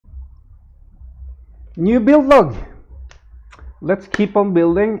New build log. Let's keep on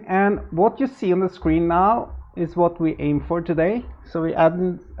building, and what you see on the screen now is what we aim for today. So we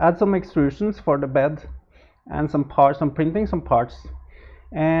add some extrusions for the bed and some parts, some printing some parts.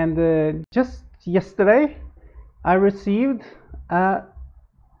 And just yesterday I received a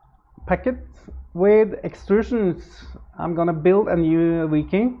packet with extrusions. I'm gonna build a new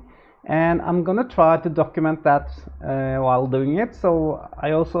Viking, and I'm gonna try to document that while doing it, so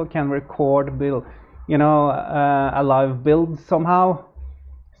I also can record build, a live build somehow.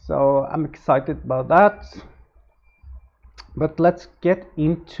 So I'm excited about that. But let's get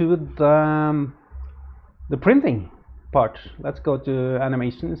into the printing part. Let's go to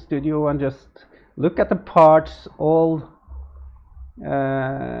Animation Studio and just look at the parts all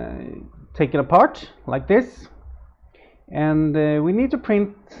taken apart like this. And we need to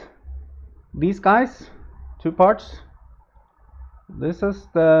print these guys, two parts. This is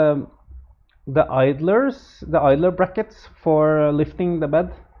the idler brackets for lifting the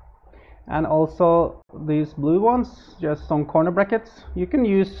bed, and also these blue ones, just some corner brackets. You can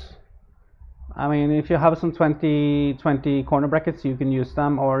use, I mean, if you have some 20 corner brackets, you can use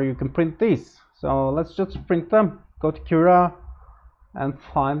them, or you can print these. So let's just print them. Go to Cura and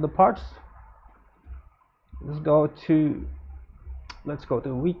find the parts. Let's go to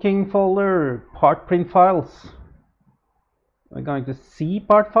Viking folder, part print files. We're going to C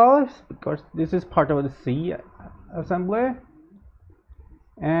part files because this is part of the C assembly,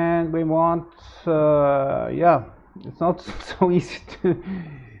 and we want it's not so easy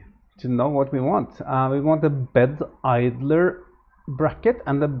to know what we want. We want the bed idler bracket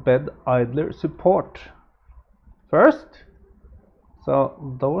and the bed idler support first.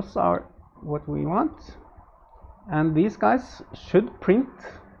 So those are what we want, and these guys should print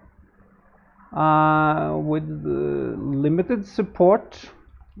with limited support.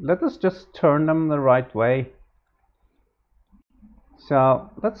 Let us just turn them the right way. So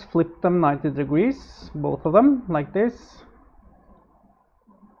let's flip them 90 degrees, both of them, like this.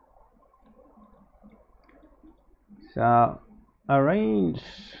 So arrange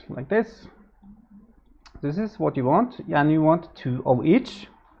like this. This is what you want, and you want two of each.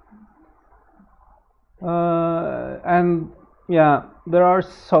 And yeah, there are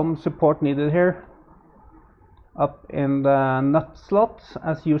some support needed here up in the nut slot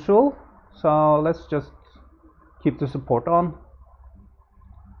as usual. So let's just keep the support on.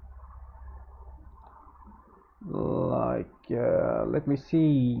 Like, let me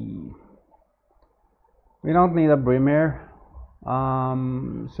see. We don't need a brim here.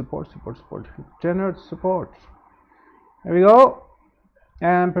 Support. Generate support. There we go.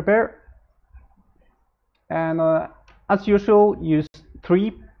 And prepare. And as usual, use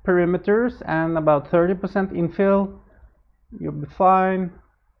 3 perimeters and about 30% infill. You'll be fine.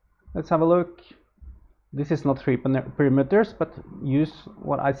 Let's have a look. This is not 3 perimeters, but use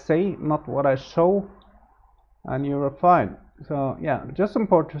what I say, not what I show, and you're fine. So yeah, just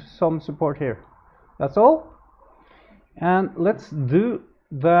some support here. That's all. And let's do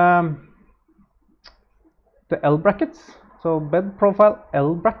the L brackets. So bed profile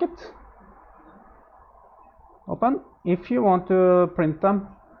L bracket. Open. If you want to print them,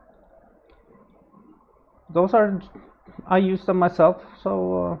 those are, I use them myself,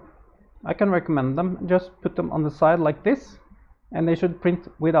 so I can recommend them. Just put them on the side like this, and they should print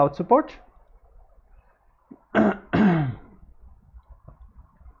without support.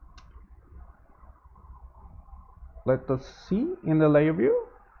 Let us see in the layer view.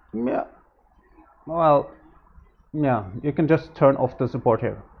 Yeah, well, yeah, you can just turn off the support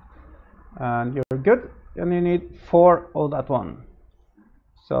here, and you're good. And you need 4 of that one.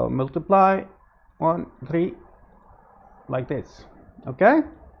 So multiply 1, 3, like this. Okay.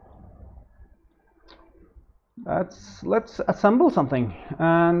 Let's assemble something.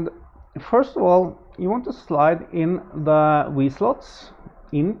 And first of all, you want to slide in the V slots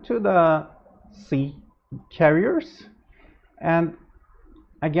into the C carriers, and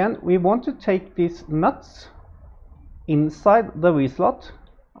again we want to take these nuts inside the V slot.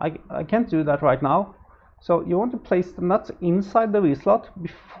 I can't do that right now, so you want to place the nuts inside the V slot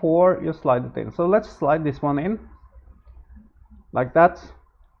before you slide it in. So let's slide this one in like that.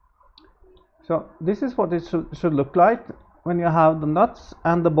 So this is what it should look like when you have the nuts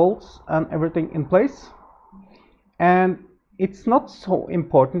and the bolts and everything in place. And it's not so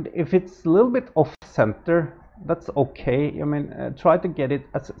important if it's a little bit off center. That's okay. I mean, try to get it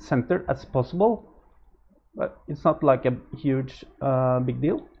as centered as possible, but it's not like a huge big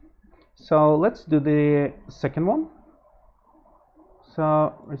deal. So let's do the second one.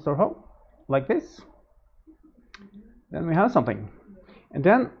 So restore home like this. Then we have something, and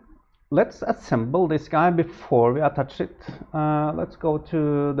then let's assemble this guy before we attach it. Let's go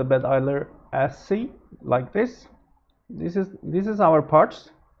to the bed idler SC like this. This is our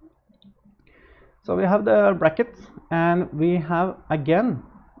parts. So we have the bracket, and we have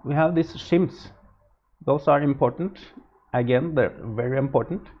these shims. Those are important. Again, they're very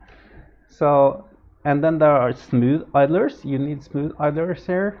important. So, and then there are smooth idlers. You need smooth idlers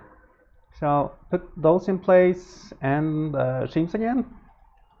here. So put those in place, and shims again.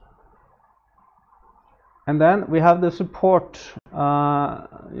 And then we have the support.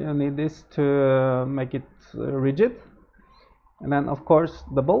 You need this to make it rigid. And then, of course,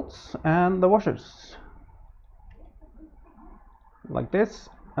 the bolts and the washers. Like this.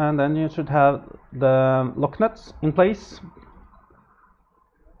 And then you should have the lock nuts in place.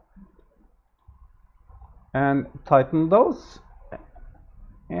 And tighten those.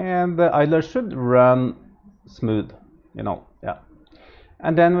 And the idler should run smooth, you know, yeah.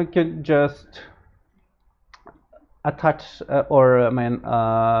 And then we could just attach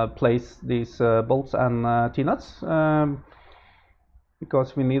place these bolts and T-nuts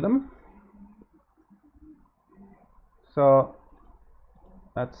because we need them. So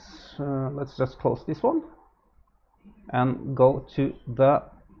let's just close this one and go to the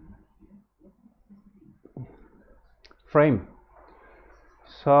frame.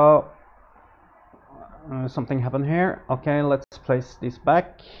 So something happened here. Okay, let's place this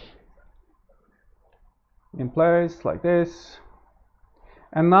back in place like this.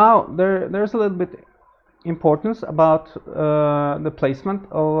 And now there's a little bit importance about the placement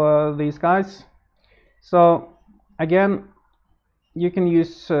of these guys. So again, you can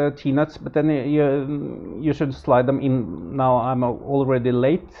use T-nuts, but then you should slide them in. Now I'm already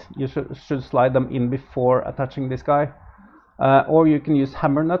late. You should slide them in before attaching this guy, or you can use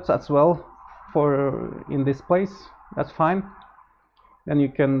hammer nuts as well for in this place. That's fine. Then you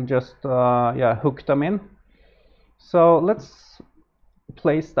can just hook them in. So let's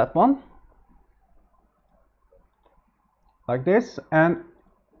place that one like this, and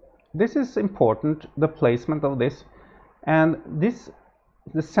this is important, the placement of this. And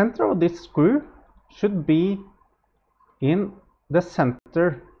the center of this screw should be in the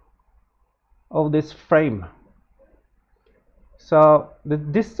center of this frame. So the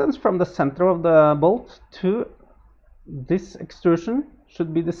distance from the center of the bolt to this extrusion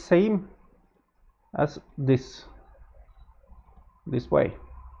should be the same as this way.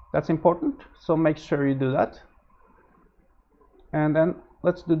 That's important, so make sure you do that. And then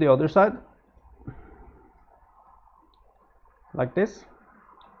let's do the other side like this,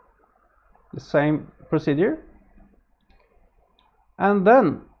 the same procedure. And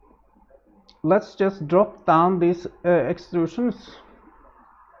then let's just drop down these extrusions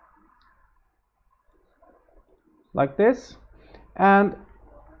like this. And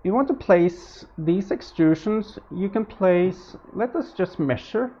you want to place these extrusions, you can place, let us just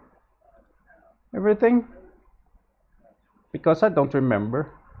measure everything because I don't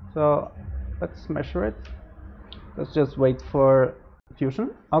remember. So let's measure it. Let's just wait for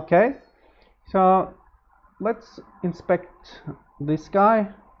fusion. Okay, so let's inspect this guy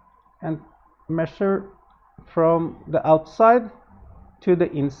and measure from the outside to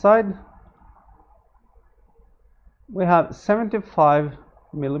the inside. We have 75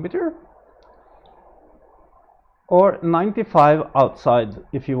 millimeter or 95 outside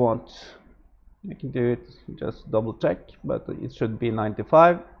if you want. You can do it, just double check, but it should be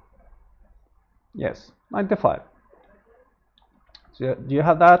 95. Yes, 95. So do you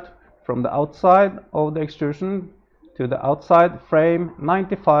have that from the outside of the extrusion to the outside frame?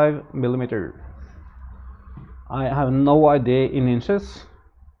 95 millimeter. I have no idea in inches.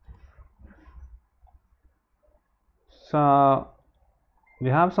 So we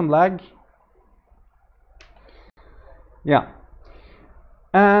have some lag. Yeah.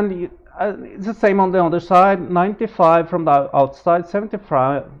 And it's the same on the other side. 95 from the outside,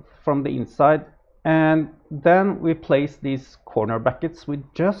 75 from the inside. And then we place these corner brackets we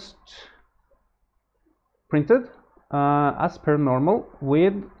just printed as per normal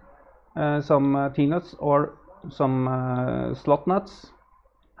with some T-nuts or some slot nuts,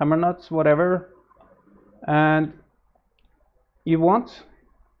 hammer nuts, whatever. And you want,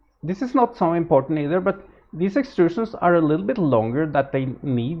 this is not so important either, but these extrusions are a little bit longer than they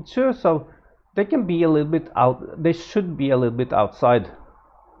need to, so they can be a little bit out, they should be a little bit outside.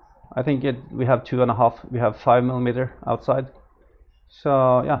 I think we have 2.5, we have 5 millimeter outside.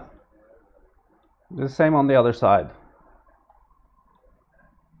 So yeah, the same on the other side.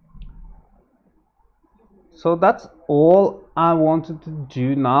 So that's all I wanted to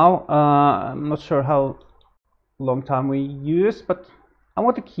do now. I'm not sure how long time we use, but I I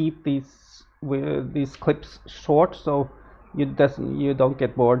want to keep these clips short, so you don't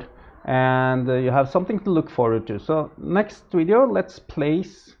get bored, and you have something to look forward to. So next video, let's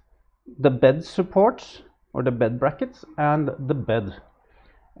place the bed support or the bed brackets and the bed,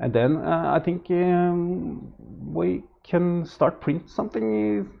 and then I think we can start print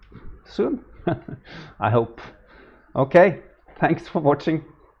something soon. I hope. Okay, thanks for watching.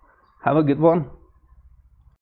 Have a good one.